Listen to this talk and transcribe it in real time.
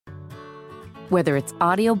Whether it's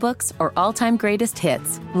audiobooks or all-time greatest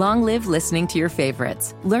hits, long live listening to your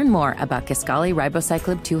favorites. Learn more about Kisqali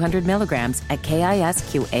Ribociclib 200 milligrams at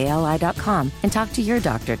KISQALI.com and talk to your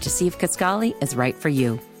doctor to see if Kisqali is right for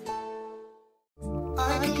you.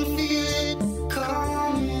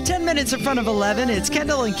 10 minutes in front of 11. It's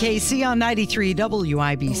Kendall and Casey on 93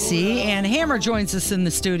 WIBC. And Hammer joins us in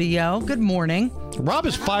the studio. Good morning. Rob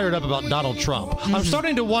is fired up about Donald Trump. I'm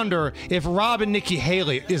starting to wonder if Rob and Nikki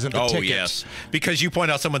Haley isn't the ticket. Oh, yes. Because you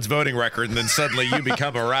point out someone's voting record and then suddenly you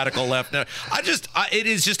become a radical left. Now, it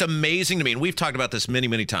is just amazing to me. And we've talked about this many,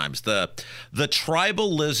 many times. The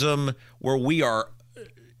tribalism where we are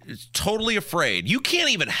totally afraid. You can't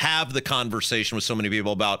even have the conversation with so many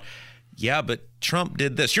people about, yeah, but Trump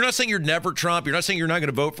did this. You're not saying you're never Trump. You're not saying you're not going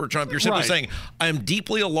to vote for Trump. You're simply saying, I am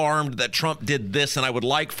deeply alarmed that Trump did this, and I would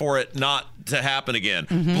like for it not to happen again.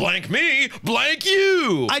 Blank me, blank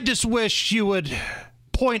you. I just wish you would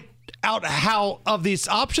point out how of these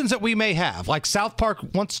options that we may have, like South Park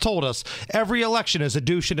once told us, every election is a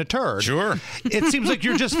douche and a turd. Sure. It seems like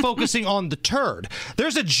you're just focusing on the turd.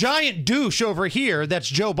 There's a giant douche over here that's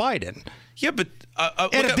Joe Biden. Yeah, but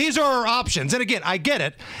and if these are our options, and again, I get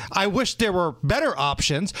it. I wish there were better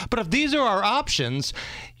options, but if these are our options,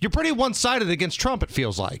 you're pretty one-sided against Trump, it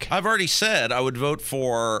feels like. I've already said I would vote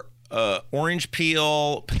for orange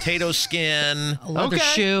peel, potato skin,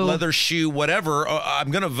 leather shoe, whatever.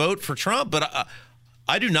 I'm going to vote for Trump, but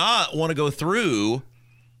I do not want to go through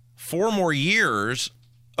 4 more years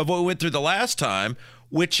of what we went through the last time,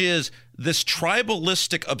 which is this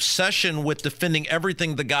tribalistic obsession with defending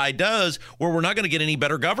everything the guy does, where we're not going to get any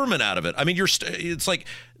better government out of it. I mean, it's like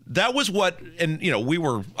that was what, and we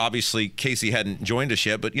were obviously, Casey hadn't joined us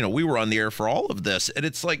yet, but we were on the air for all of this, and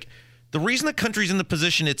it's like the reason the country's in the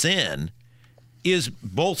position it's in is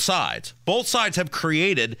both sides. Both sides have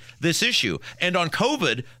created this issue. And on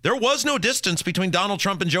COVID, there was no distance between Donald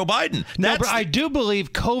Trump and Joe Biden. No, but I do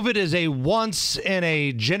believe COVID is a once in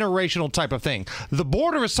a generational type of thing. The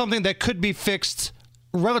border is something that could be fixed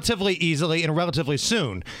relatively easily and relatively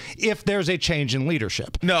soon if there's a change in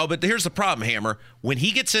leadership. No, but here's the problem, Hammer. When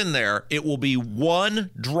he gets in there, it will be one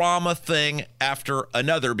drama thing after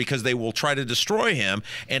another because they will try to destroy him.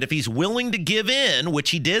 And if he's willing to give in, which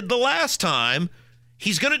he did the last time,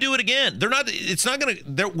 he's going to do it again. It's not going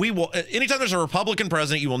to, we will, anytime there's a Republican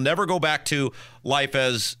president, you will never go back to life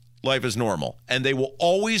as normal. And they will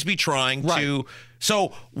always be trying to.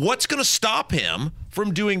 So what's going to stop him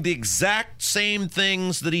from doing the exact same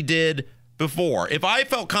things that he did before? If I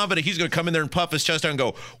felt confident he's going to come in there and puff his chest out and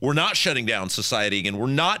go, we're not shutting down society again. We're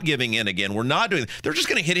not giving in again. We're not doing, they're just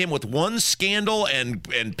going to hit him with one scandal and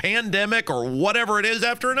pandemic or whatever it is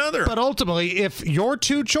after another. But ultimately, if your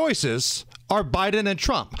two choices are Biden and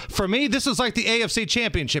Trump. For me, this is like the AFC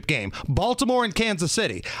Championship game, Baltimore and Kansas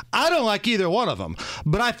City. I don't like either one of them,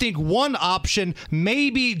 but I think one option may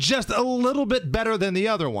be just a little bit better than the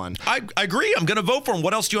other one. I agree. I'm going to vote for him.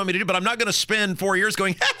 What else do you want me to do? But I'm not going to spend 4 years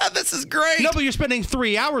going, this is great. No, but you're spending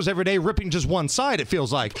 3 hours every day ripping just one side, it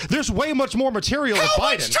feels like. There's way much more material with Biden.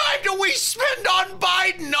 How much time do we spend on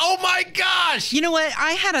Biden? Oh, my gosh. You know what?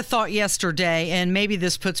 I had a thought yesterday, and maybe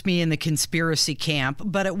this puts me in the conspiracy camp,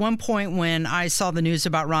 but at one point when I saw the news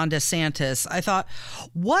about Ron DeSantis, I thought,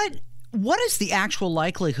 what is the actual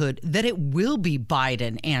likelihood that it will be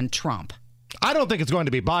Biden and Trump? I don't think it's going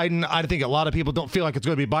to be Biden. I think a lot of people don't feel like it's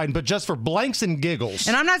going to be Biden, but just for blanks and giggles.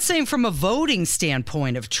 And I'm not saying from a voting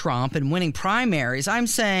standpoint of Trump and winning primaries. I'm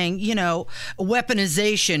saying,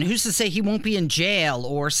 weaponization. Who's to say he won't be in jail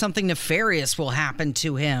or something nefarious will happen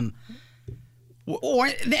to him?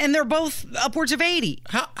 And they're both upwards of 80.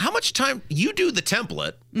 How much time, you do the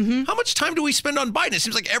template, how much time do we spend on Biden? It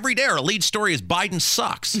seems like every day our lead story is Biden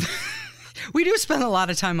sucks. We do spend a lot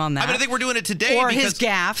of time on that. I think we're doing it today. Or his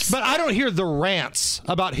gaffes. But I don't hear the rants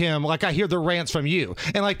about him like I hear the rants from you.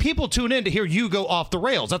 And like people tune in to hear you go off the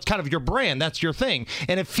rails. That's kind of your brand. That's your thing.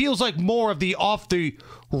 And it feels like more of the off the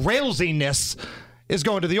railsiness is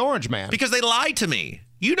going to the Orange Man. Because they lied to me.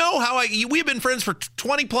 You know how we've been friends for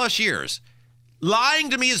 20 plus years. Lying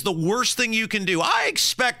to me is the worst thing you can do. I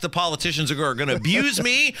expect the politicians are going to abuse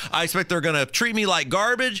me. I expect they're going to treat me like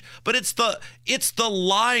garbage. But it's the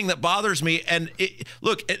lying that bothers me. And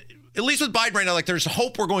at least with Biden right now, like there's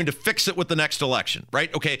hope we're going to fix it with the next election,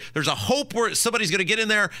 right? Okay, there's a hope where somebody's going to get in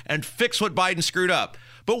there and fix what Biden screwed up.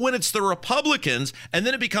 But when it's the Republicans and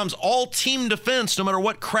then it becomes all team defense, no matter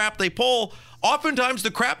what crap they pull, oftentimes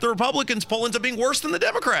the crap the Republicans pull ends up being worse than the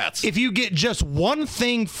Democrats. If you get just one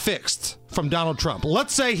thing fixed from Donald Trump,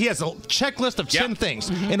 let's say he has a checklist of 10 things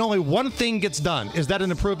and only one thing gets done, is that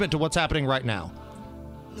an improvement to what's happening right now?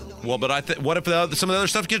 Well, but what if some of the other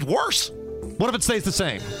stuff gets worse? What if it stays the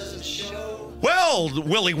same? Well,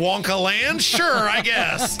 Willy Wonka land, sure, I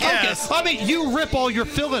guess. Yes. Okay. I mean, you rip all your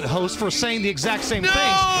fill-in hosts for saying the exact same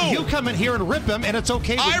things. You come in here and rip them, and it's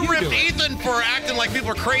okay when you do it. I ripped Ethan for acting like people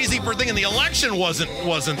are crazy for thinking the election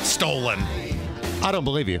wasn't stolen. I don't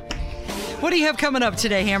believe you. What do you have coming up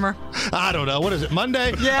today, Hammer? I don't know. What is it,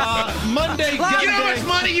 Monday? Yeah. Monday. You know how much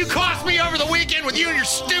money you cost me over the weekend with you and your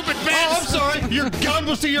stupid bets? Oh, I'm sorry. Your gun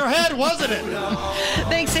was to your head, wasn't it?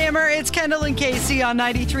 Thanks, Hammer. It's Kendall and Casey on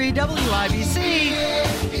 93 WIBC.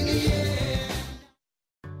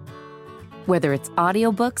 Whether it's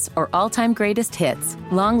audiobooks or all-time greatest hits,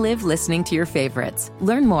 long live listening to your favorites.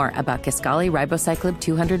 Learn more about Kisqali Ribociclib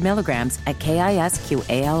 200 milligrams at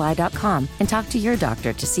KISQALI.com and talk to your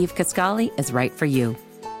doctor to see if Kisqali is right for you.